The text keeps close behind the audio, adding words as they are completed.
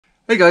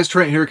Hey guys,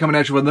 Trent here coming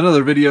at you with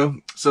another video.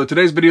 So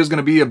today's video is going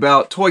to be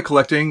about toy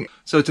collecting.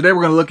 So today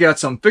we're going to look at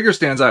some figure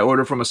stands I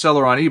ordered from a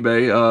seller on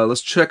eBay.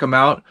 Let's check them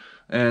out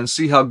and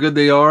see how good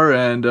they are,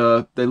 and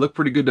they look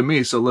pretty good to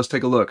me, so let's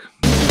take a look.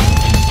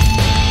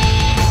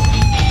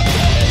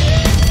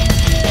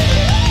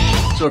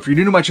 So if you're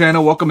new to my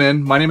channel, welcome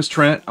in. My name is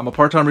Trent. I'm a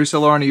part-time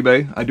reseller on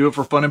eBay. I do it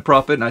for fun and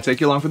profit, and I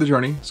take you along for the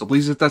journey. So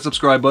please hit that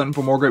subscribe button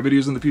for more great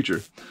videos in the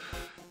future.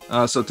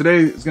 So today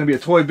is going to be a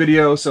toy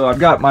video. So I've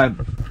got my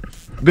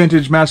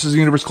vintage Masters of the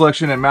Universe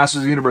collection and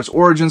Masters of the Universe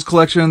Origins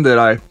collection that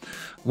I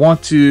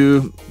want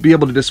to be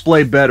able to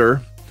display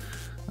better,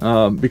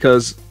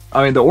 because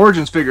I mean the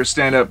Origins figures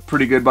stand up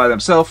pretty good by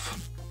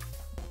themselves,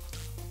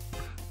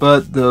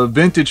 but the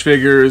vintage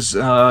figures,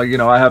 you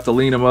know, I have to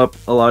lean them up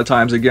a lot of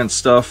times against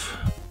stuff.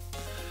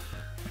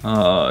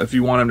 If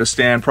you want them to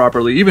stand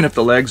properly, even if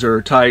the legs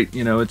are tight,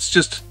 you know, it's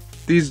just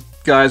these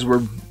guys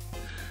were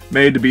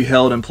made to be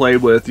held and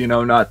played with, you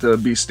know, not to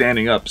be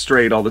standing up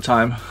straight all the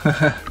time.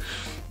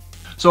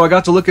 So I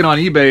got to looking on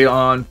eBay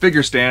on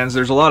figure stands.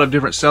 There's a lot of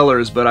different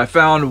sellers, but I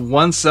found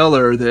one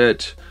seller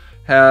that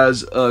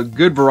has a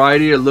good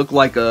variety. It looked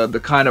like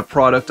the kind of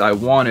product I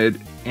wanted,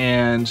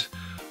 and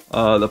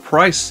the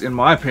price, in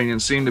my opinion,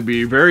 seemed to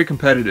be very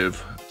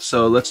competitive.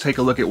 So let's take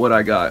a look at what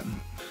I got.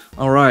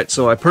 Alright,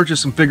 so I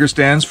purchased some figure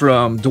stands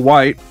from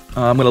Dwight.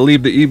 I'm going to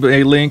leave the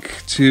eBay link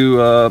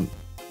to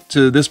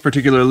this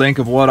particular link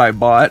of what I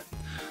bought.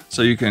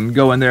 So you can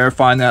go in there,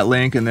 find that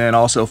link, and then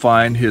also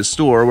find his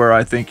store where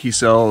I think he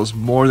sells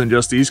more than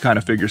just these kind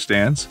of figure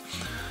stands.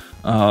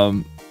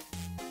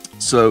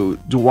 So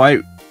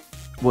Dwight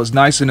was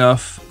nice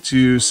enough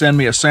to send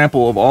me a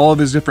sample of all of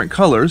his different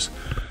colors,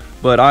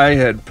 but I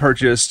had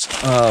purchased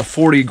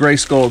 40 gray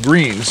skull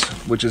greens,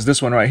 which is this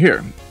one right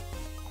here.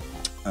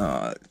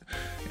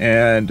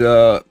 In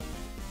the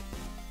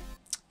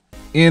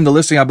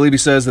listing, I believe he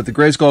says that the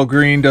gray skull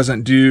green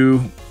doesn't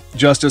do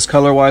justice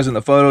color-wise in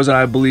the photos, and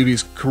I believe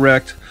he's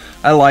correct.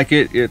 I like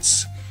it.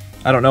 It's,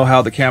 I don't know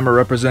how the camera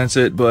represents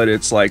it, but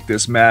it's like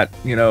this matte,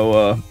 you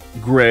know,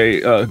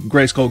 gray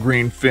skull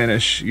green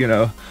finish. You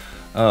know,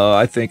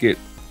 I think it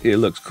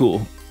looks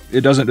cool. It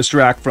doesn't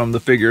distract from the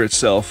figure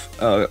itself.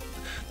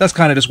 That's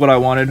kind of just what I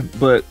wanted.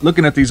 But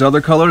looking at these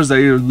other colors,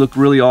 they look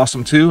really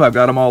awesome too. I've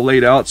got them all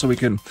laid out so I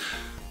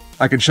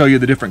can show you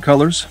the different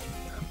colors.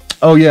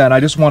 Oh yeah, and I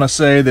just want to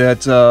say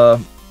that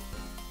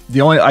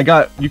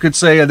you could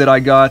say that I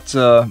got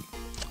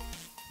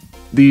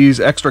these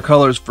extra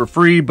colors for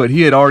free, but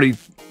he had already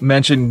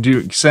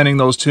mentioned sending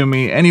those to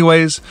me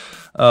anyways.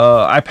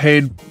 I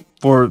paid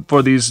for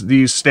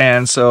these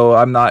stands, so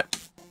I'm not,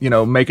 you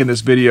know, making this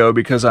video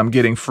because I'm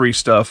getting free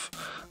stuff.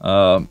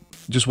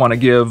 Just want to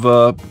give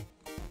an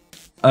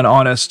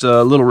honest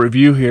little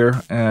review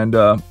here, and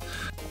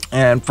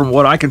from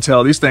what I can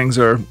tell, these things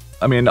are,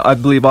 I mean, I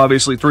believe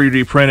obviously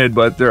 3D printed,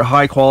 but they're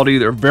high quality.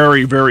 They're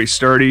very, very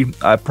sturdy.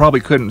 I probably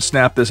couldn't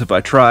snap this if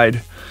I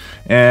tried.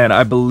 And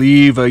I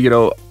believe, you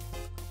know,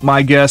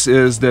 my guess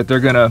is that they're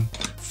going to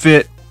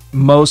fit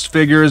most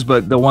figures,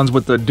 but the ones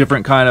with the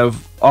different kind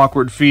of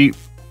awkward feet,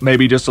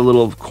 maybe just a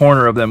little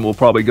corner of them will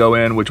probably go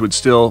in, which would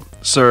still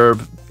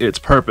serve its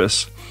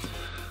purpose.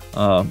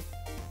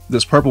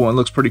 This purple one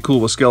looks pretty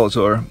cool with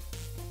Skeletor.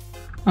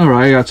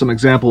 Alright, I got some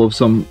example of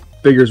some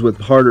figures with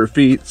harder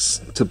feet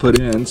to put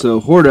in. So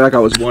Hordak I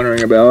was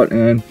wondering about,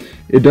 and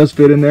it does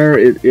fit in there.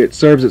 It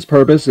serves its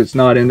purpose. It's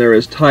not in there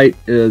as tight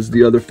as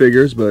the other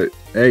figures, but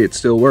hey, it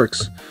still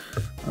works.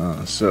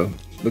 So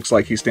looks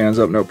like he stands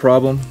up no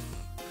problem.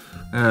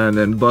 And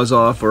then Buzz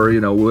Off, or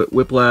you know,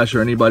 Whiplash,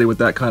 or anybody with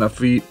that kind of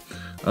feet,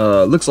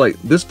 looks like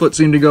this foot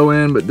seemed to go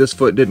in, but this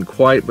foot didn't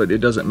quite, but it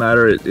doesn't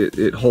matter.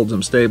 It holds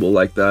them stable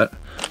like that.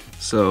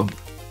 So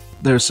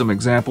there's some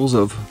examples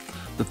of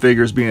the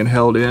figures being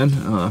held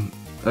in.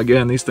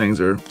 Again, these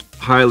things are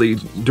highly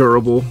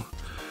durable,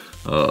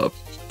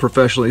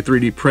 professionally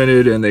 3D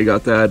printed, and they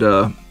got that,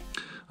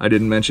 I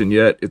didn't mention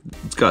yet,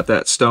 it's got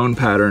that stone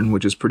pattern,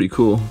 which is pretty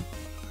cool.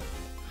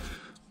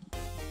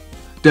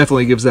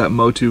 Definitely gives that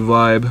MOTU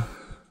vibe.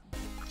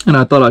 And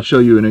I thought I'd show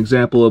you an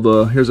example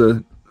of here's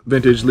a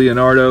vintage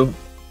Leonardo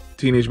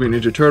Teenage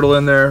Mutant Ninja Turtle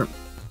in there.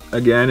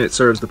 Again, it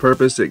serves the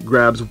purpose. It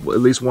grabs at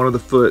least one of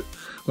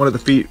the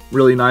feet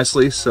really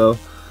nicely, so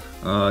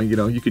you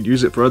know, you could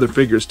use it for other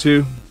figures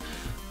too.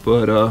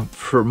 But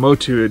for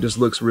MOTU, it just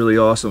looks really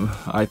awesome,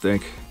 I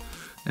think.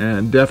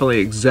 And definitely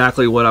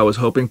exactly what I was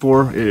hoping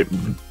for. It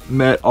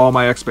met all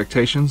my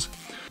expectations.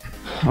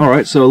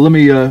 Alright, so let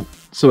me,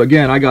 so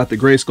again, I got the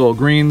gray skull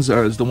greens,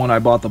 is the one I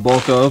bought the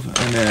bulk of.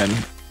 And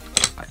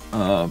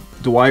then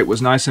Dwight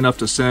was nice enough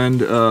to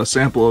send a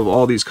sample of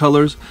all these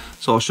colors.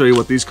 So I'll show you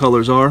what these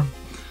colors are.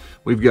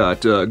 We've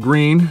got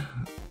green,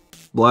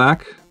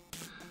 black,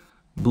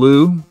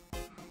 blue,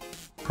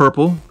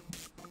 purple,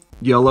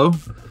 yellow.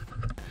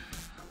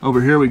 Over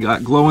here we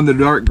got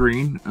glow-in-the-dark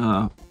green,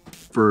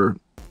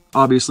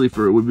 obviously it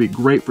would be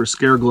great for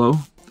Scare Glow.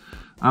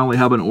 I only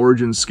have an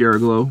Origins Scare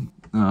Glow.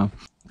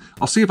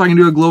 I'll see if I can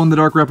do a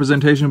glow-in-the-dark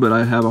representation, but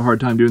I have a hard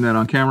time doing that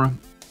on camera.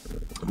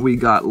 We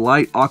got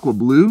light aqua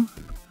blue,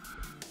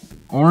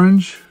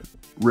 orange,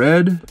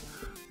 red,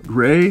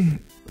 gray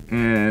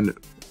and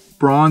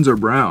bronze or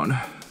brown.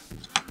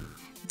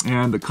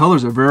 And the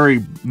colors are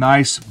very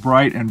nice,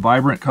 bright, and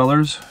vibrant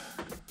colors.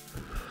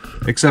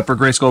 Except for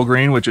gray skull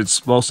green, which it's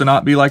supposed to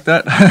not be like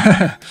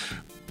that.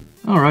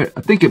 Alright,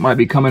 I think it might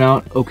be coming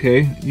out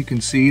okay. You can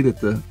see that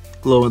the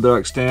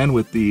glow-in-the-dark stand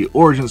with the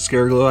Origin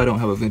Scare Glow. I don't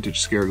have a vintage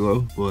Scare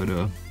Glow, but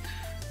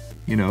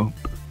you know,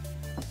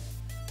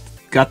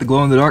 got the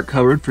glow-in-the-dark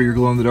covered for your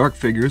glow-in-the-dark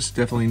figures.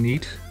 Definitely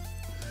neat.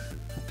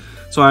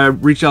 So I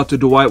reached out to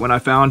Dwight when I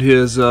found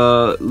his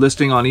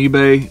listing on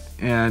eBay,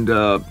 and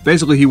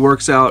basically he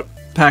works out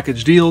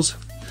package deals.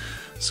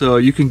 So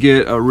you can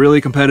get a really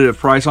competitive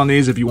price on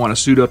these if you want to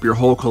suit up your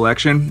whole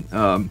collection.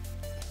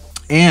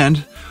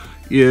 And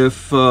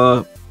if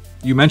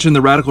you mentioned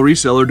the Radical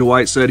Reseller,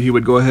 Dwight said he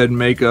would go ahead and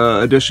make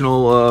an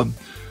additional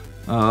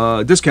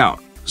discount.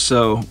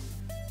 So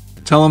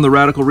tell him the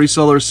Radical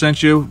Reseller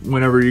sent you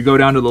whenever you go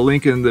down to the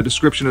link in the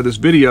description of this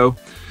video,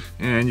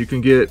 and you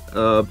can get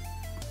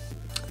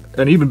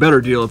an even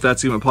better deal if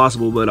that's even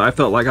possible. But I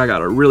felt like I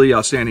got a really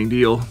outstanding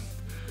deal,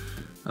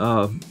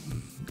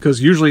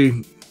 because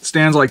usually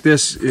stands like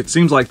this, it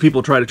seems like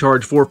people try to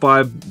charge $4 or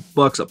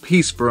 $5 a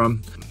piece for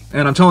them.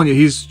 And I'm telling you,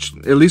 he's,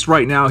 at least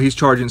right now, he's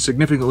charging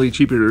significantly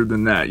cheaper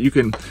than that. You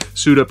can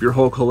suit up your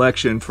whole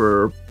collection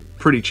for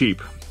pretty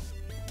cheap.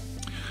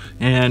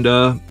 And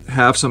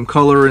have some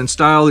color and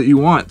style that you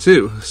want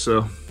too.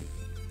 So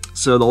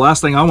the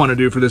last thing I want to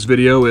do for this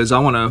video is I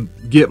want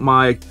to get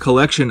my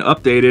collection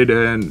updated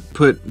and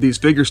put these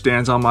figure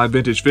stands on my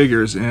vintage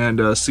figures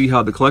and see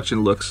how the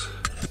collection looks.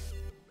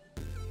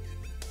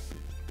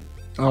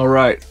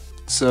 Alright,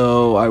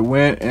 so I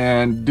went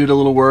and did a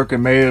little work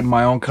and made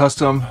my own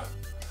custom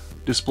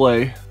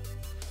display.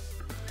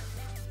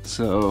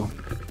 So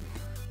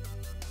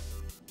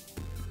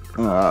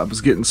I was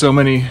getting so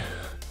many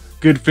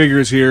good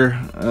figures here,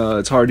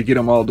 it's hard to get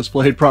them all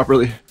displayed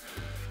properly.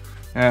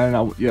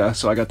 And yeah,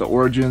 so I got the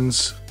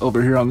Origins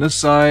over here on this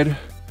side,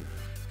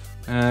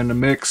 and a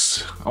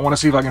mix. I want to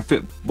see if I can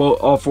fit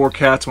all 4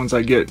 cats once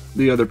I get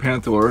the other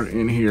Panther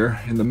in here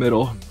in the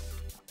middle.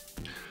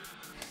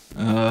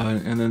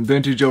 And then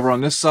vintage over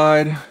on this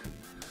side,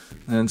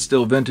 and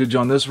still vintage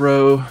on this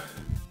row,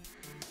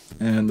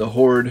 and the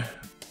Horde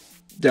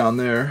down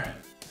there.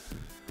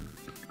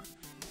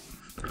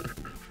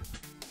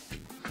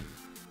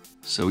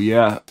 So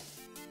yeah,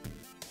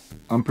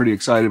 I'm pretty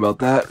excited about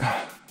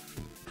that.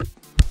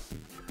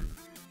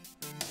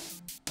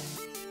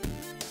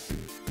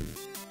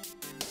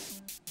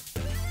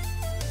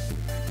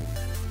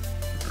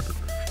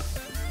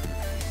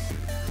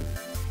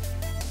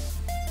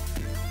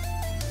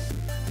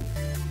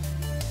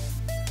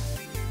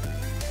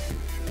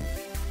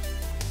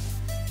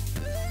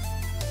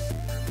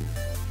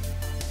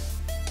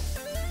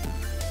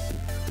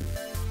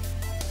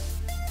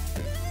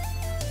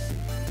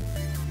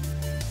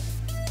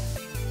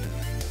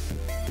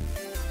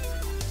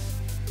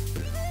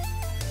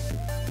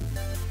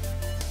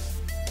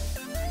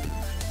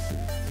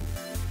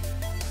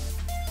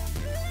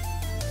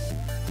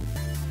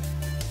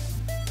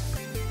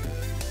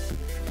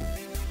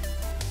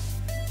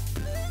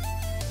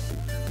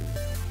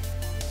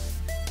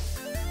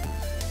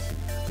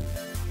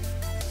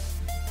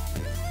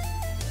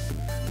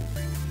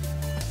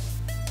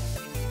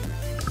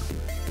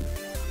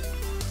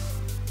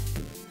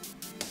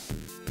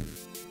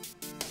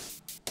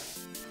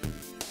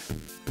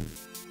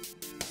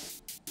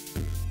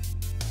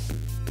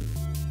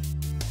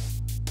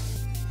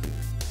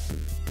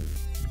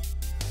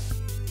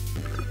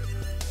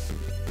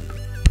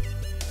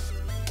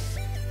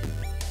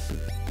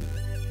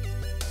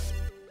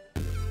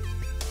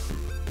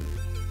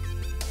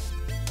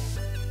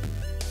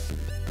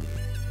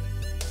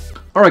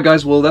 Alright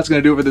guys, well that's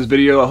going to do it for this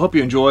video. I hope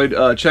you enjoyed.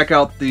 Check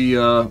out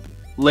the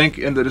link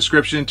in the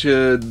description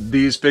to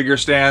these figure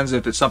stands.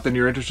 If it's something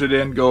you're interested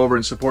in, go over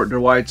and support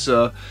Dwight's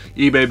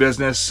eBay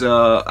business.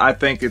 I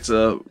think it's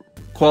a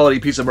quality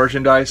piece of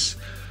merchandise.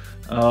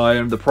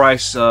 And the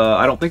price,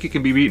 I don't think it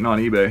can be beaten on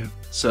eBay.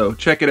 So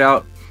check it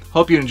out.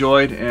 Hope you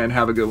enjoyed and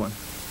have a good one.